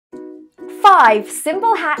5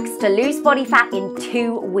 simple hacks to lose body fat in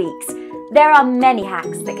 2 weeks. There are many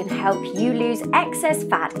hacks that can help you lose excess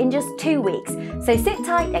fat in just 2 weeks, so sit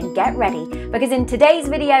tight and get ready, because in today's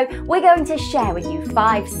video we're going to share with you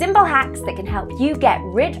 5 simple hacks that can help you get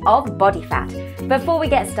rid of body fat. Before we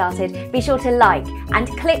get started, be sure to like and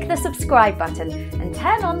click the subscribe button and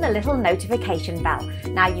turn on the little notification bell.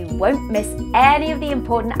 Now you won't miss any of the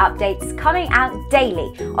important updates coming out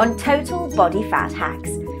daily on total body fat hacks.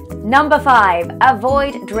 Number 5,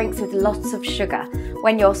 avoid drinks with lots of sugar.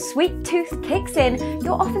 When your sweet tooth kicks in,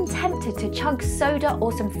 you're often tempted to chug soda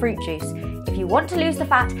or some fruit juice. If you want to lose the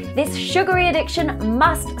fat, this sugary addiction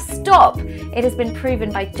must stop. It has been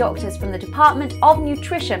proven by doctors from the Department of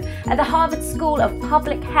Nutrition at the Harvard School of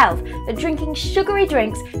Public Health that drinking sugary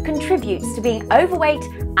drinks contributes to being overweight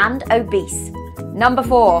and obese. Number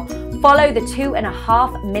 4, follow the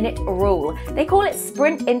 2.5-minute rule. They call it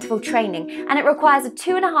sprint interval training, and it requires a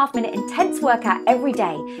 2.5-minute intense workout every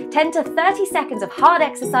day, 10 to 30 seconds of hard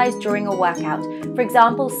exercise during a workout. For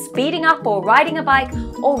example, speeding up or riding a bike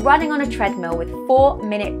or running on a treadmill with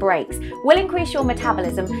 4-minute breaks will increase your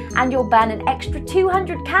metabolism and you'll burn an extra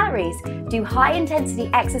 200 calories. Do high-intensity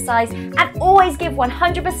exercise and always give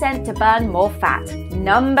 100% to burn more fat.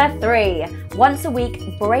 Number 3, once a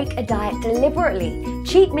week, break a diet deliberately.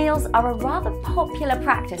 Cheat meals are a rather popular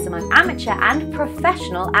practice among amateur and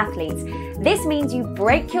professional athletes. This means you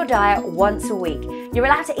break your diet once a week. You're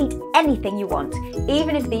allowed to eat anything you want,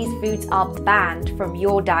 even if these foods are banned from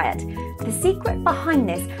your diet. The secret behind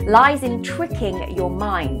this lies in tricking your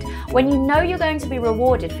mind. When you know you're going to be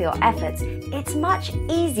rewarded for your efforts, it's much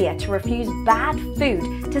easier to refuse bad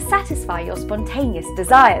food to satisfy your spontaneous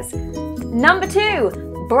desires. Number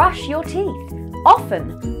 2, brush your teeth.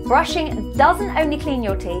 Often, brushing doesn't only clean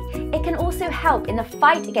your teeth, it can also help in the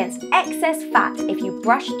fight against excess fat if you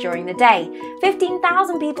brush during the day.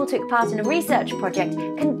 15,000 people took part in a research project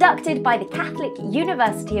conducted by the Catholic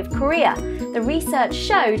University of Korea. The research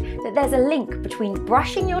showed that there's a link between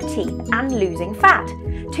brushing your teeth and losing fat.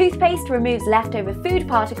 Toothpaste removes leftover food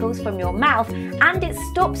particles from your mouth and it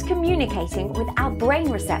stops communicating with our brain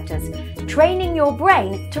receptors, training your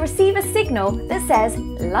brain to receive a signal that says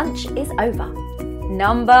lunch is over.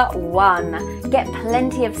 Number 1, get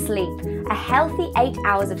plenty of sleep. A healthy 8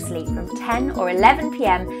 hours of sleep from 10 or 11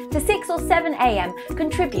 p.m. to 6 or 7 a.m.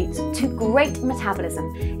 contributes to great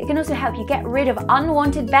metabolism. It can also help you get rid of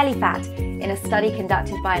unwanted belly fat. In a study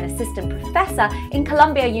conducted by an assistant professor in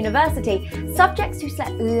Columbia University, subjects who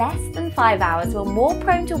slept less than 5 hours were more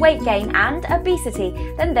prone to weight gain and obesity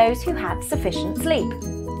than those who had sufficient sleep.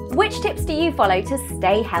 Which tips do you follow to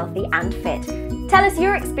stay healthy and fit? Tell us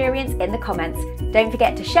your experience in the comments. Don't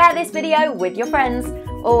forget to share this video with your friends.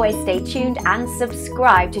 Always stay tuned and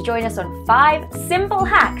subscribe to join us on 5 simple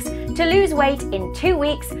hacks to lose weight in 2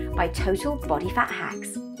 weeks by Total Body Fat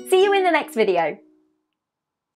Hacks. See you in the next video.